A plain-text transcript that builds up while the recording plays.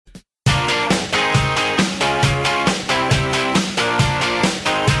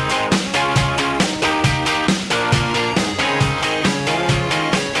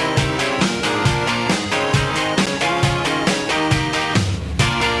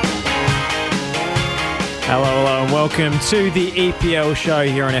Hello, and welcome to the EPL show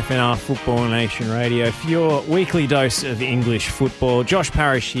here on FNR Football Nation Radio for your weekly dose of English football. Josh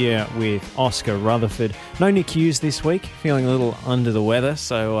Parrish here with Oscar Rutherford. No Nick Hughes this week, feeling a little under the weather,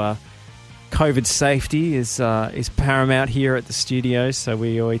 so COVID safety is paramount here at the studios, so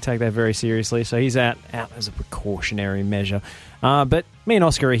we take that very seriously. So he's out as a precautionary measure. But me and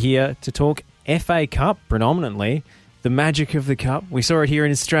Oscar are here to talk FA Cup predominantly. The magic of the Cup. We saw it here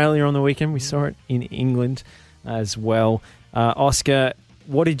in Australia on the weekend. We saw it in England as well. Oscar,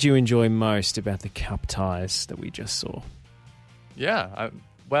 what did you enjoy most about the Cup ties that we just saw? Yeah,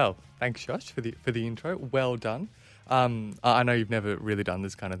 well, thanks, Josh, for the intro. Well done. I know you've never really done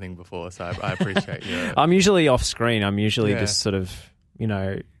this kind of thing before, so I appreciate you. I'm usually off screen. I'm usually just sort of,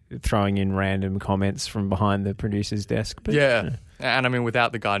 throwing in random comments from behind the producer's desk. But, And I mean,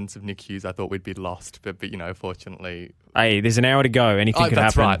 without the guidance of Nick Hughes, I thought we'd be lost. But fortunately, hey, there's an hour to go. Anything could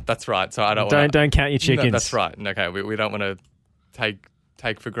happen. That's right. So I don't count your chickens. No, that's right. Okay, we don't want to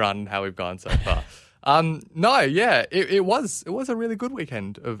take for granted how we've gone so far. It was a really good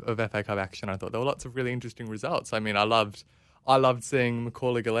weekend of FA Cup action. I thought there were lots of really interesting results. I mean, I loved seeing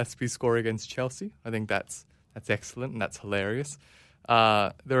Macaulay Gillespie score against Chelsea. I think that's excellent and that's hilarious.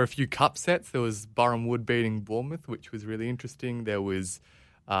 There were a few cup sets. There was Boreham Wood beating Bournemouth, which was really interesting. There was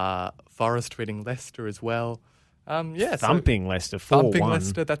Forest beating Leicester as well. Thumping Leicester 4-1. Thumping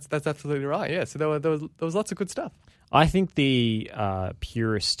Leicester, that's absolutely right. Yeah, so there was lots of good stuff. I think the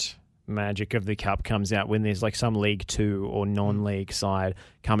purest magic of the Cup comes out when there's like some League 2 or non-league side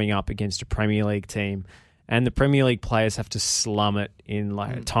coming up against a Premier League team. And the Premier League players have to slum it in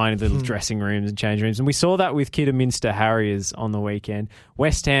like tiny little dressing rooms and change rooms. And we saw that with Kidderminster Harriers on the weekend.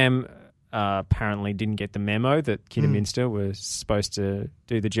 West Ham apparently didn't get the memo that Kidderminster was supposed to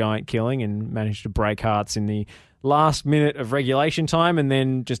do the giant killing and managed to break hearts in the last minute of regulation time and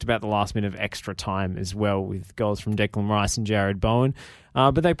then just about the last minute of extra time as well with goals from Declan Rice and Jared Bowen.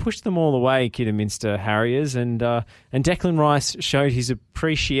 But they pushed them all away, Kidderminster Harriers. And Declan Rice showed his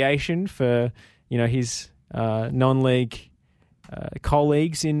appreciation for, his non-league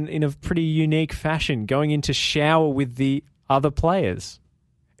colleagues in a pretty unique fashion, going into shower with the other players.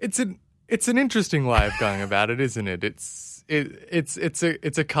 It's an interesting way of going about it, isn't it? It's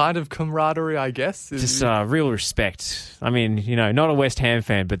a kind of camaraderie, I guess. Just real respect. I mean, not a West Ham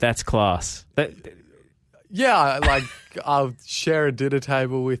fan, but that's class. Yeah, like I'll share a dinner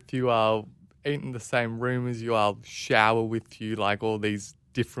table with you. I'll eat in the same room as you. I'll shower with you. Like all these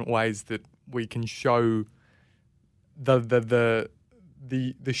different ways that we can show the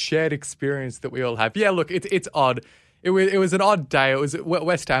shared experience that we all have. Yeah, look, it's odd. It was an odd day.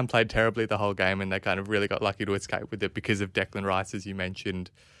 West Ham played terribly the whole game, and they kind of really got lucky to escape with it because of Declan Rice, as you mentioned.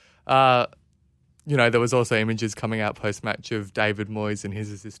 There was also images coming out post-match of David Moyes and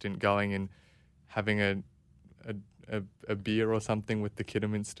his assistant going and having a beer or something with the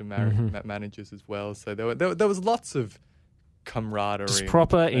Kidderminster managers as well. So there was lots of camaraderie. Just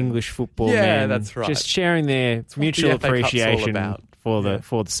proper English football, man. That's right. Just sharing their mutual appreciation for the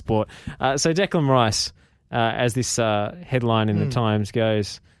sport. So Declan Rice, as this headline in the Times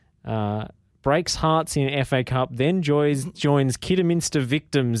goes, breaks hearts in FA Cup, then joins Kidderminster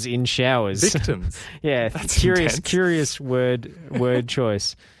victims in showers. Victims? Yeah, that's curious word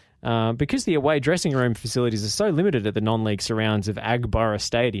choice. Because the away dressing room facilities are so limited at the non-league surrounds of Agborough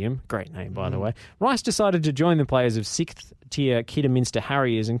Stadium, great name by the way, Rice decided to join the players of 6th tier Kidderminster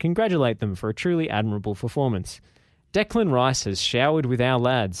Harriers and congratulate them for a truly admirable performance. Declan Rice has showered with our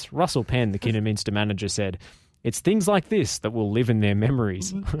lads, Russell Penn, the Kidderminster manager, said. It's things like this that will live in their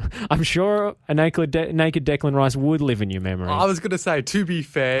memories. I'm sure a naked Declan Rice would live in your memory. I was going to say, to be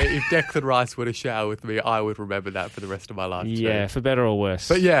fair, if Declan Rice were to shower with me, I would remember that for the rest of my life. Yeah, too. For better or worse.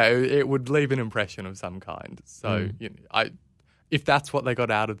 But yeah, it would leave an impression of some kind. So if that's what they got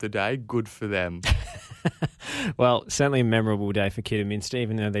out of the day, good for them. Well, certainly a memorable day for Kidderminster,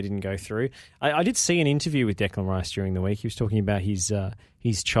 even though they didn't go through. I did see an interview with Declan Rice during the week. He was talking about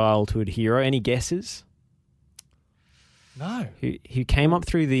his childhood hero. Any guesses? No. Who came up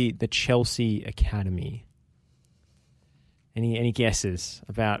through the Chelsea Academy? Any guesses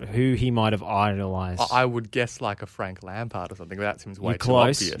about who he might have idolised? I would guess like a Frank Lampard or something, but that seems way too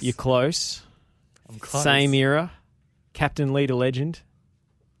close. obvious. You're close. I'm close. Same era. Captain, leader, legend.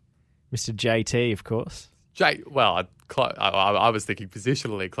 Mr. JT, of course. I was thinking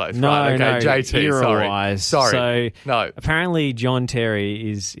positionally close. No, right? Okay, no, JT, era-wise. Sorry. So, no. Apparently, John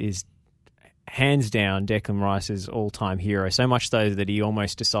Terry is hands down Declan Rice's all-time hero, so much so that he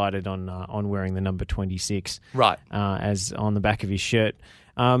almost decided on wearing the number 26 right as on the back of his shirt.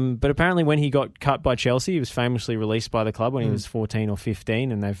 But apparently when he got cut by Chelsea, he was famously released by the club when he was 14 or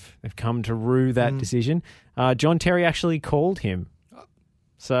 15, and they've come to rue that decision. John Terry actually called him.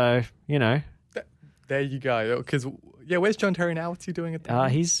 So, you know. There you go. Because, where's John Terry now? What's he doing at the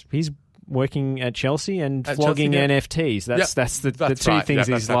moment? He's working at Chelsea and flogging NFTs. That's the two things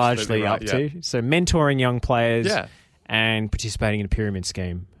he's largely up to. So mentoring young players and participating in a pyramid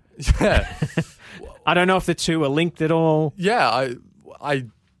scheme. Yeah. I don't know if the two are linked at all. Yeah, I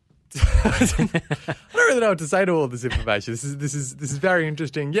don't really know what to say to all this information. This is very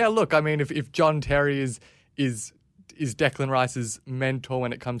interesting. Yeah, look, I mean, if John Terry is Declan Rice's mentor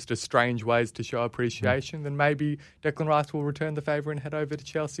when it comes to strange ways to show appreciation, then maybe Declan Rice will return the favour and head over to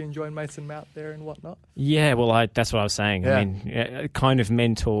Chelsea and join Mason Mount there and whatnot. Yeah, well, that's what I was saying. Yeah. I mean, a kind of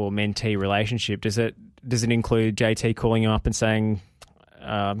mentor-mentee relationship. Does it include JT calling you up and saying,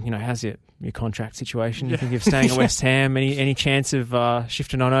 how's your contract situation? You think of staying at West Ham? Any chance of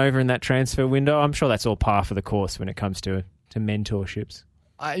shifting on over in that transfer window? I'm sure that's all par for the course when it comes to mentorships.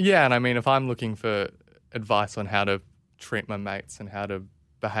 And I mean, if I'm looking for advice on how to treat my mates and how to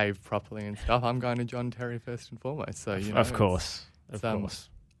behave properly and stuff, I'm going to John Terry first and foremost. So of course.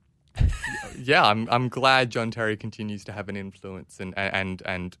 Yeah, I'm glad John Terry continues to have an influence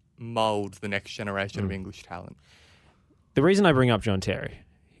and mould the next generation of English talent. The reason I bring up John Terry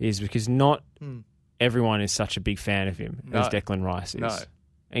is because not everyone is such a big fan of him as Declan Rice is. No.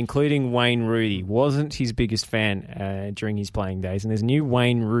 Including Wayne Rooney, wasn't his biggest fan during his playing days. And there's a new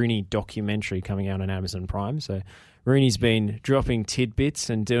Wayne Rooney documentary coming out on Amazon Prime. So Rooney's been dropping tidbits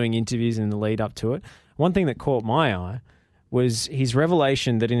and doing interviews in the lead up to it. One thing that caught my eye was his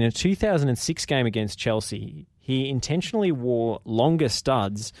revelation that in a 2006 game against Chelsea, he intentionally wore longer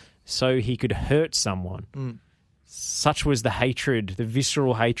studs so he could hurt someone. Such was the hatred, the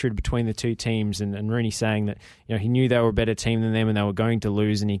visceral hatred between the two teams, and Rooney saying that he knew they were a better team than them and they were going to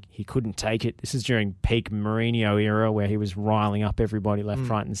lose, and he couldn't take it. This is during peak Mourinho era where he was riling up everybody left,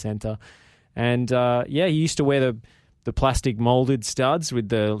 right and centre. And he used to wear the plastic moulded studs with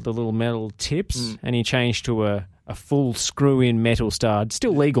the little metal tips, and he changed to a full screw-in metal stud,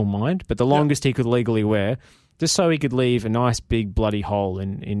 still legal, mind, but the longest he could legally wear, just so he could leave a nice big bloody hole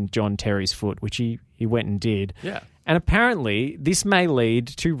in John Terry's foot, which he went and did. Yeah. And apparently this may lead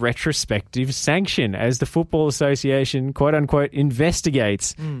to retrospective sanction as the Football Association, quote-unquote,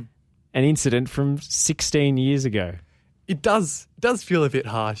 investigates an incident from 16 years ago. It does feel a bit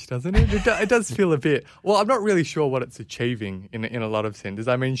harsh, doesn't it? It does feel a bit... Well, I'm not really sure what it's achieving in a lot of senses.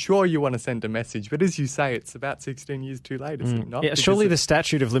 I mean, sure, you want to send a message, but as you say, it's about 16 years too late, isn't it not? Yeah, surely the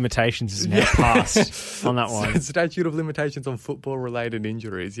statute of limitations is now passed on that one. Statute of limitations on football-related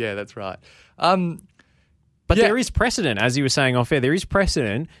injuries. Yeah, that's right. But there is precedent, as you were saying off air, there is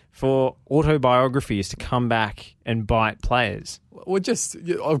precedent for autobiographies to come back and bite players. Well, just,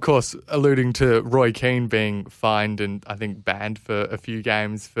 of course, alluding to Roy Keane being fined and I think banned for a few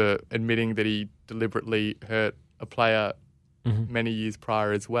games for admitting that he deliberately hurt a player many years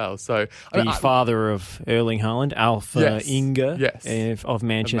prior as well. So the father of Erling Haaland, Alpha Inga of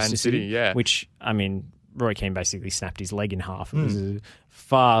Manchester City, which, I mean, Roy Keane basically snapped his leg in half. It was a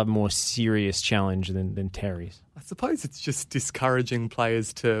far more serious challenge than Terry's. I suppose it's just discouraging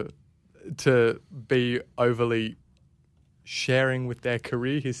players to be overly sharing with their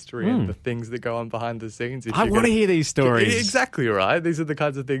career history and the things that go on behind the scenes. I want to hear these stories. Exactly right. These are the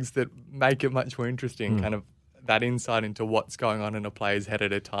kinds of things that make it much more interesting, kind of that insight into what's going on in a player's head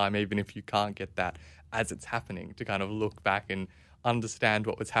at a time, even if you can't get that as it's happening, to kind of look back and understand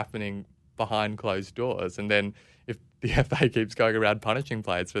what was happening behind closed doors. And then if the FA keeps going around punishing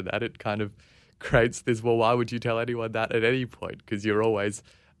players for that, it kind of creates this, well, why would you tell anyone that at any point? Because you're always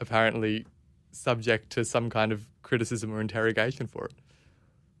apparently subject to some kind of criticism or interrogation for it.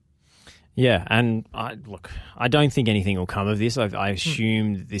 Yeah, and I don't think anything will come of this. I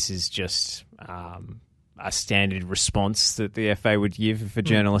assume this is just a standard response that the FA would give if a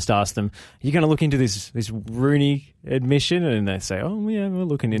journalist asked them, "Are you going to look into this Rooney admission?" And they say, "Oh, yeah, we're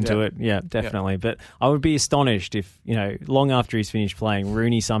looking into it." Yeah, definitely. But I would be astonished if, long after he's finished playing,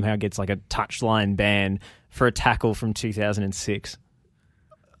 Rooney somehow gets like a touchline ban for a tackle from 2006.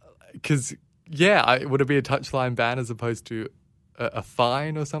 Because, would it be a touchline ban as opposed to a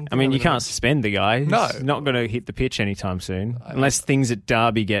fine or something? I mean, you can't suspend the guy. He's No. not going to hit the pitch anytime soon, unless things at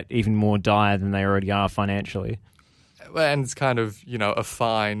Derby get even more dire than they already are financially. And it's kind of, a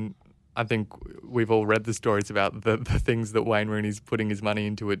fine. I think we've all read the stories about the things that Wayne Rooney's putting his money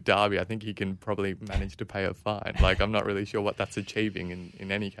into at Derby. I think he can probably manage to pay a fine. I'm not really sure what that's achieving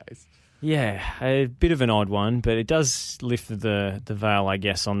in any case. Yeah, a bit of an odd one, but it does lift the veil, I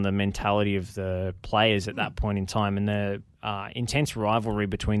guess, on the mentality of the players at that point in time. And intense rivalry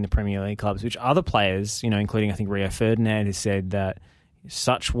between the Premier League clubs, which other players, including I think Rio Ferdinand, has said that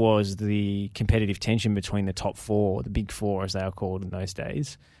such was the competitive tension between the top four, the big four as they were called in those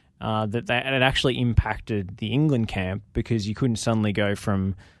days, that it actually impacted the England camp because you couldn't suddenly go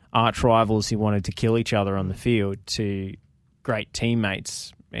from arch rivals who wanted to kill each other on the field to great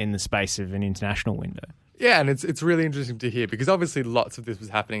teammates in the space of an international window. Yeah, and it's really interesting to hear because obviously lots of this was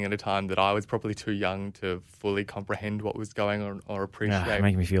happening at a time that I was probably too young to fully comprehend what was going on or appreciate.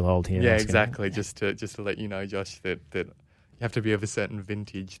 Making me feel old here. Yeah, exactly. Just to let you know, Josh, that you have to be of a certain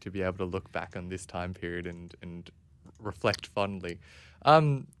vintage to be able to look back on this time period and reflect fondly.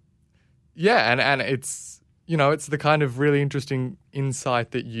 Yeah, and it's it's the kind of really interesting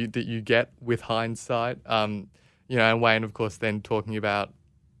insight that you get with hindsight. And Wayne, of course, then talking about.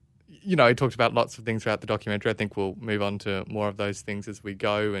 He talked about lots of things throughout the documentary. I think we'll move on to more of those things as we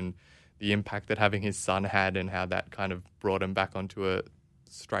go and the impact that having his son had and how that kind of brought him back onto a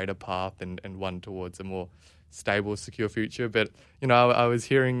straighter path and one towards a more stable, secure future. But, I was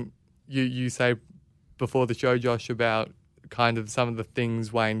hearing you say before the show, Josh, about kind of some of the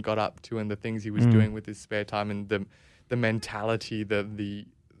things Wayne got up to and the things he was doing with his spare time and the mentality, the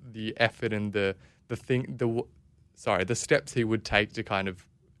effort and the steps he would take to kind of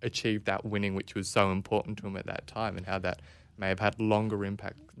achieve that winning, which was so important to him at that time, and how that may have had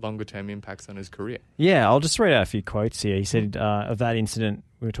longer-term impacts on his career. Yeah, I'll just read out a few quotes here. He said of that incident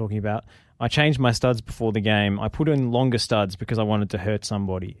we were talking about, I changed my studs before the game. I put in longer studs because I wanted to hurt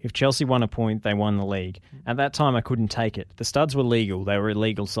somebody. If Chelsea won a point, they won the league. At that time, I couldn't take it. The studs were legal. They were a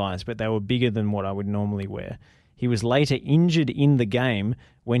legal size, but they were bigger than what I would normally wear. He was later injured in the game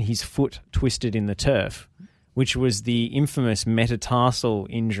when his foot twisted in the turf, which was the infamous metatarsal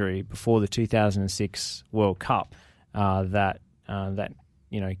injury before the 2006 World Cup that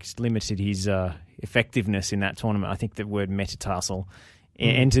limited his effectiveness in that tournament. I think the word metatarsal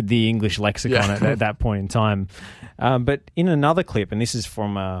entered the English lexicon at that point in time. But in another clip, and this is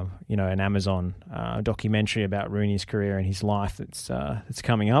from an Amazon documentary about Rooney's career and his life that's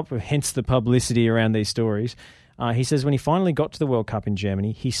coming up, hence the publicity around these stories. He says when he finally got to the World Cup in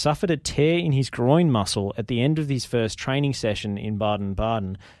Germany, he suffered a tear in his groin muscle at the end of his first training session in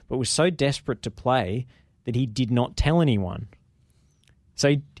Baden-Baden, but was so desperate to play that he did not tell anyone.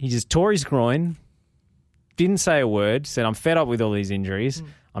 So he just tore his groin, didn't say a word, said, I'm fed up with all these injuries.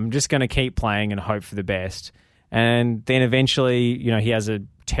 I'm just going to keep playing and hope for the best. And then eventually, he has a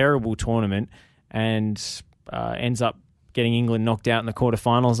terrible tournament and ends up getting England knocked out in the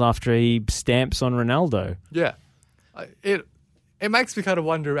quarterfinals after he stamps on Ronaldo. Yeah. It makes me kind of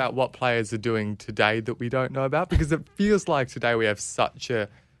wonder about what players are doing today that we don't know about, because it feels like today we have such a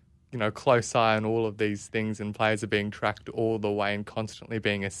close eye on all of these things, and players are being tracked all the way and constantly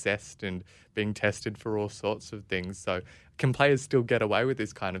being assessed and being tested for all sorts of things. So can players still get away with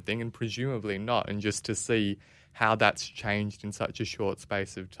this kind of thing? And presumably not. And just to see how that's changed in such a short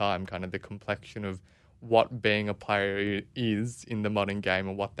space of time, kind of the complexion of what being a player is in the modern game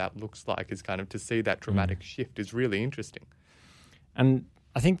and what that looks like, is kind of to see that dramatic shift is really interesting. And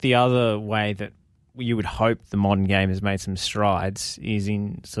I think the other way that you would hope the modern game has made some strides is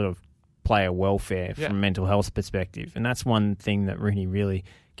in sort of player welfare from a mental health perspective. And that's one thing that Rooney really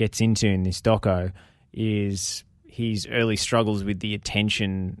gets into in this doco, is his early struggles with the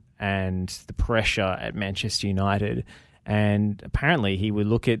attention and the pressure at Manchester United. And apparently he would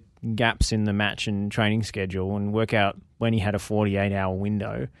look at gaps in the match and training schedule and work out when he had a 48-hour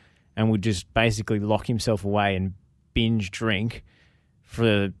window and would just basically lock himself away and binge drink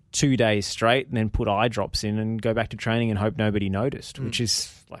for 2 days straight and then put eye drops in and go back to training and hope nobody noticed, which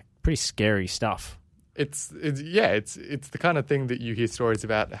is like pretty scary stuff. It's the kind of thing that you hear stories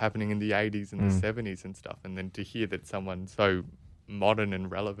about happening in the 80s and the 70s and stuff, and then to hear that someone so modern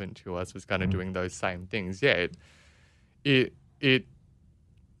and relevant to us was kind of doing those same things. Yeah, it's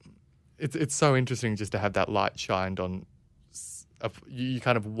so interesting just to have that light shined on. You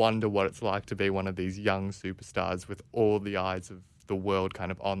kind of wonder what it's like to be one of these young superstars with all the eyes of the world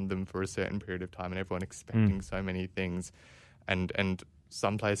kind of on them for a certain period of time, and everyone expecting so many things, and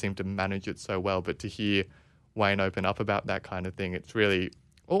some players seem to manage it so well. But to hear Wayne open up about that kind of thing, it's really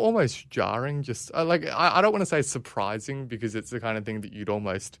almost jarring. Just I don't want to say surprising, because it's the kind of thing that you'd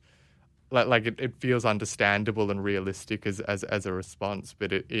almost it feels understandable and realistic as a response,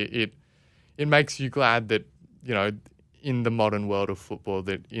 but it makes you glad that in the modern world of football,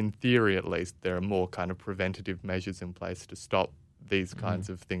 that in theory at least there are more kind of preventative measures in place to stop these kinds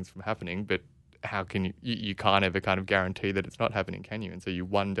of things from happening. But how can you can't ever kind of guarantee that it's not happening, can you? And so you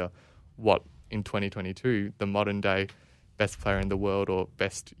wonder what in 2022 the modern day best player in the world or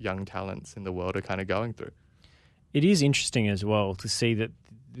best young talents in the world are kind of going through. It is interesting as well to see that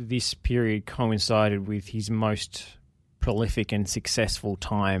this period coincided with his most prolific and successful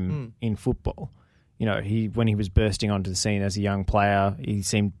time in football. You know, when he was bursting onto the scene as a young player, he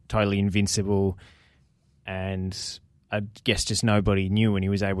seemed totally invincible, and I guess just nobody knew when he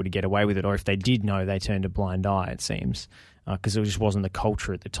was able to get away with it, or if they did know, they turned a blind eye, it seems, because it just wasn't the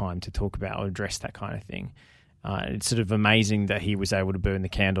culture at the time to talk about or address that kind of thing. It's sort of amazing that he was able to burn the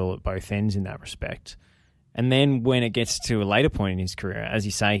candle at both ends in that respect. And then when it gets to a later point in his career, as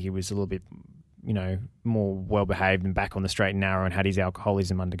you say, he was a little bit, you know, more well-behaved and back on the straight and narrow and had his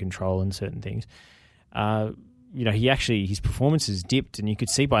alcoholism under control and certain things. You know, his performances dipped, and you could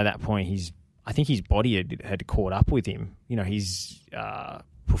see by that point I think his body had caught up with him. You know, his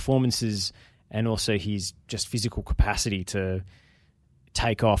performances and also his just physical capacity to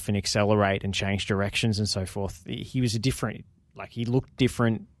take off and accelerate and change directions and so forth. He was he looked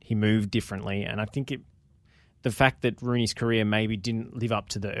different, he moved differently, and I think the fact that Rooney's career maybe didn't live up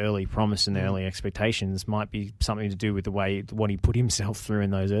to the early promise and the early expectations might be something to do with what he put himself through in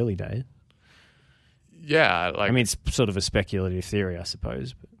those early days. Yeah, I mean, it's sort of a speculative theory, I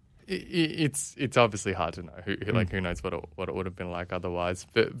suppose. But it's obviously hard to know. Who knows what it would have been like otherwise.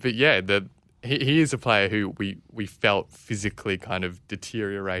 But yeah, he is a player who we felt physically kind of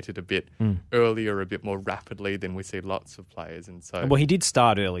deteriorated a bit earlier, a bit more rapidly than we see lots of players. And so, well, he did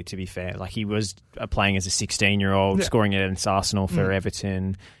start early, to be fair. Like, he was playing as a 16-year-old, scoring against Arsenal for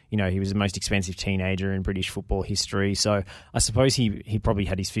Everton. You know, he was the most expensive teenager in British football history. So I suppose he probably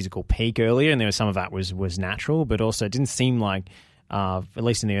had his physical peak earlier, and there was some of that was natural, but also it didn't seem like, at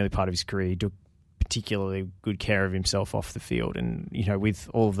least in the early part of his career, he took particularly good care of himself off the field. And, you know, with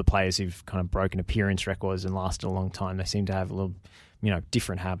all of the players who've kind of broken appearance records and lasted a long time, they seem to have a little, you know,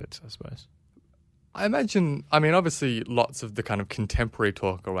 different habits, I suppose. I imagine, obviously lots of the kind of contemporary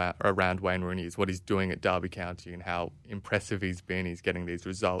talk around Wayne Rooney is what he's doing at Derby County and how impressive he's been. He's getting these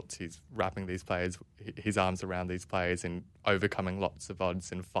results. He's wrapping his arms around these players and overcoming lots of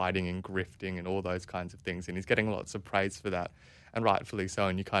odds and fighting and grifting and all those kinds of things. And he's getting lots of praise for that, and rightfully so.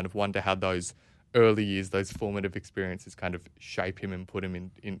 And you kind of wonder how those early years, those formative experiences kind of shape him and put him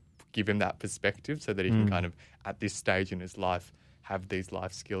in give him that perspective so that he can kind of, at this stage in his life, have these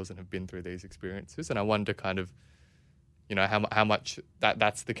life skills and have been through these experiences. And I wonder kind of, you know, how much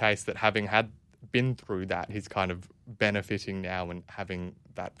that's the case, that having been through that, he's kind of benefiting now and having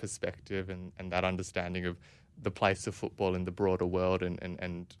that perspective and that understanding of the place of football in the broader world.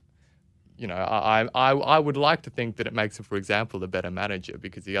 And you know, I would like to think that it makes him, for example, a better manager,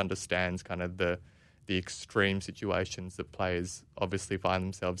 because he understands kind of the extreme situations that players obviously find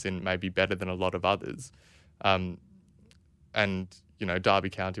themselves in, maybe better than a lot of others. And, you know, Derby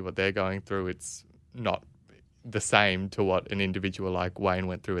County, what they're going through, it's not the same to what an individual like Wayne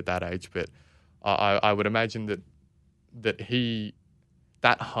went through at that age. But I would imagine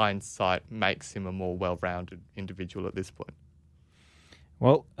that hindsight makes him a more well-rounded individual at this point.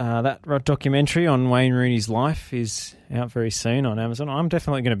 Well, that documentary on Wayne Rooney's life is out very soon on Amazon. I'm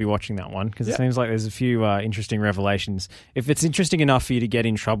definitely going to be watching that one, because it seems like there's a few interesting revelations. If it's interesting enough for you to get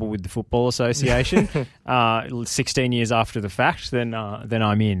in trouble with the Football Association 16 years after the fact, then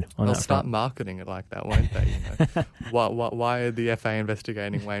I'm in. They'll start marketing it like that, won't they? You know? Why are the FA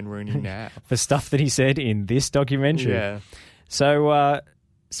investigating Wayne Rooney now? For stuff that he said in this documentary. Yeah. So,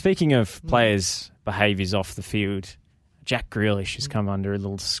 speaking of players' behaviours off the field, Jack Grealish has come under a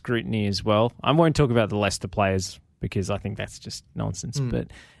little scrutiny as well. I won't talk about the Leicester players because I think that's just nonsense. But,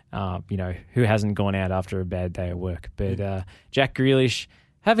 you know, who hasn't gone out after a bad day at work? But Jack Grealish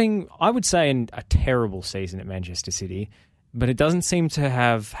having, I would say, a terrible season at Manchester City, but it doesn't seem to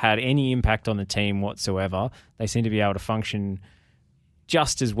have had any impact on the team whatsoever. They seem to be able to function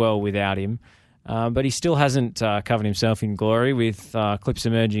just as well without him. But he still hasn't covered himself in glory, with clips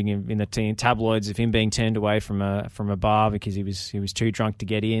emerging in the tabloids of him being turned away from a bar because he was too drunk to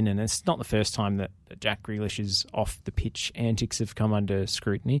get in. And it's not the first time that Jack Grealish's off the pitch antics have come under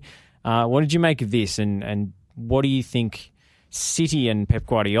scrutiny. What did you make of this, and what do you think City and Pep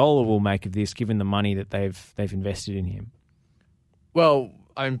Guardiola will make of this, given the money that they've invested in him? Well,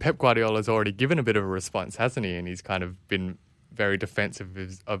 I mean, Pep Guardiola's already given a bit of a response, hasn't he? And he's kind of been very defensive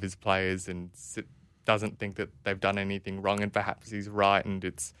of his players and doesn't think that they've done anything wrong, and perhaps he's right, and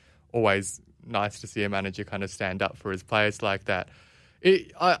it's always nice to see a manager kind of stand up for his players like that.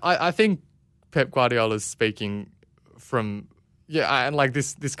 I think Pep Guardiola's speaking from, and like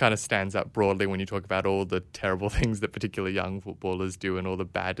this kind of stands up broadly when you talk about all the terrible things that particularly young footballers do and all the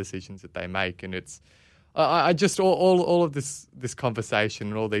bad decisions that they make. And it's I just all of this conversation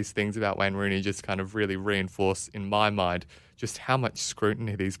and all these things about Wayne Rooney just kind of really reinforce in my mind just how much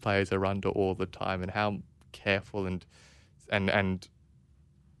scrutiny these players are under all the time, and how careful and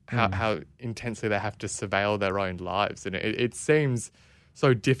how intensely they have to surveil their own lives. And it seems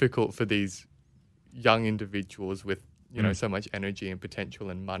so difficult for these young individuals with, so much energy and potential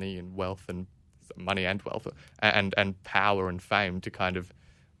and money and wealth and power and fame to kind of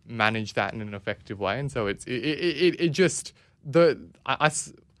manage that in an effective way. And so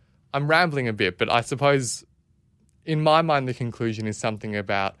I'm rambling a bit, but I suppose in my mind the conclusion is something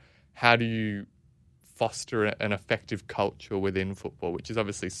about how do you foster an effective culture within football, which is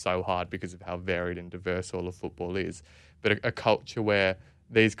obviously so hard because of how varied and diverse all of football is, but a culture where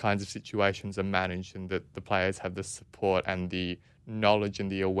these kinds of situations are managed and that the players have the support and the knowledge and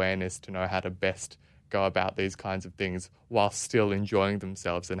the awareness to know how to best go about these kinds of things while still enjoying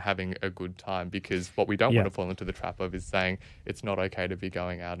themselves and having a good time. Because what we don't want to fall into the trap of is saying it's not okay to be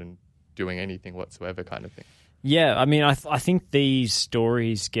going out and doing anything whatsoever kind of thing. Yeah, I mean, I think these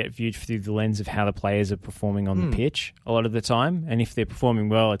stories get viewed through the lens of how the players are performing on the pitch a lot of the time. And if they're performing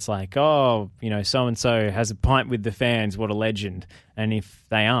well, it's like, so-and-so has a pint with the fans, what a legend. And if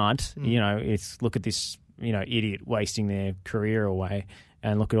they aren't, it's look at this, idiot wasting their career away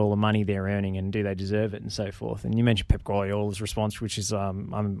and look at all the money they're earning and do they deserve it and so forth. And you mentioned Pep Guardiola's response, which is,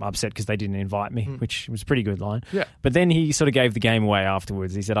 I'm upset because they didn't invite me, which was a pretty good line. Yeah. But then he sort of gave the game away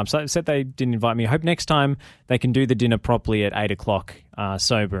afterwards. He said, I'm so upset they didn't invite me. I hope next time they can do the dinner properly at 8 o'clock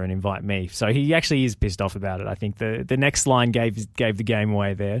sober and invite me. So he actually is pissed off about it. I think the next line gave the game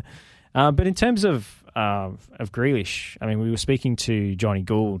away there. But in terms of Grealish, I mean, we were speaking to Johnny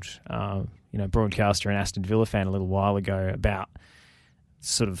Gould, broadcaster and Aston Villa fan a little while ago about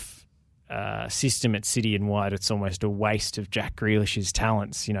sort of system at City and why it's almost a waste of Jack Grealish's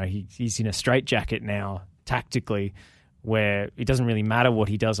talents. He's in a straitjacket now tactically where it doesn't really matter what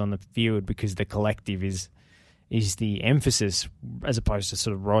he does on the field because the collective is the emphasis as opposed to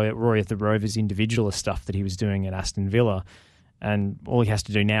sort of Roy at the Rovers individualist stuff that he was doing at Aston Villa. And all he has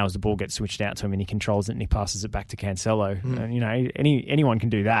to do now is the ball gets switched out to him and he controls it and he passes it back to Cancelo. And, anyone can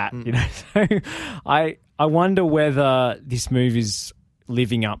do that. So I wonder whether this move is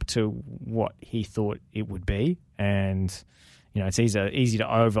living up to what he thought it would be. And, it's easy to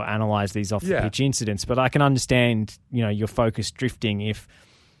overanalyze these off-the-pitch incidents, but I can understand, your focus drifting if,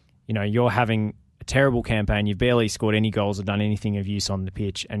 you're having a terrible campaign, you've barely scored any goals or done anything of use on the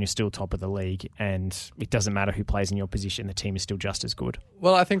pitch, and you're still top of the league, and it doesn't matter who plays in your position, the team is still just as good.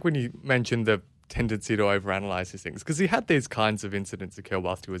 Well, I think when you mentioned the tendency to overanalyze these things, because he had these kinds of incidents occur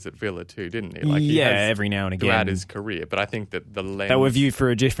whilst he was at Villa too, didn't he? He every now and again. Throughout his career, but I think that the lens... They were viewed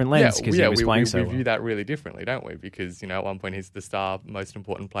through a different lens because he was playing so well. We view that really differently, don't we? Because, at one point he's the star, most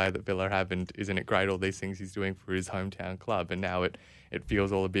important player that Villa have, and isn't it great all these things he's doing for his hometown club? And now it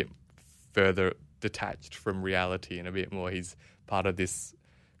feels all a bit further detached from reality and a bit more he's part of this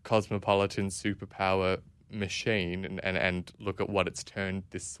cosmopolitan superpower machine and look at what it's turned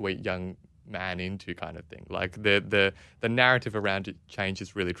this sweet young man into kind of thing. Like the narrative around it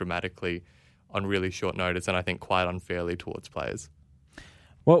changes really dramatically on really short notice and I think quite unfairly towards players.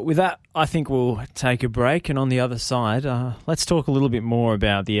 Well, with that, I think we'll take a break. And on the other side, let's talk a little bit more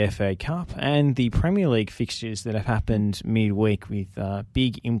about the FA Cup and the Premier League fixtures that have happened midweek with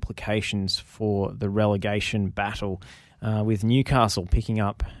big implications for the relegation battle, with Newcastle picking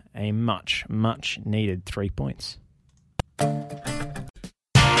up a much, much needed 3 points.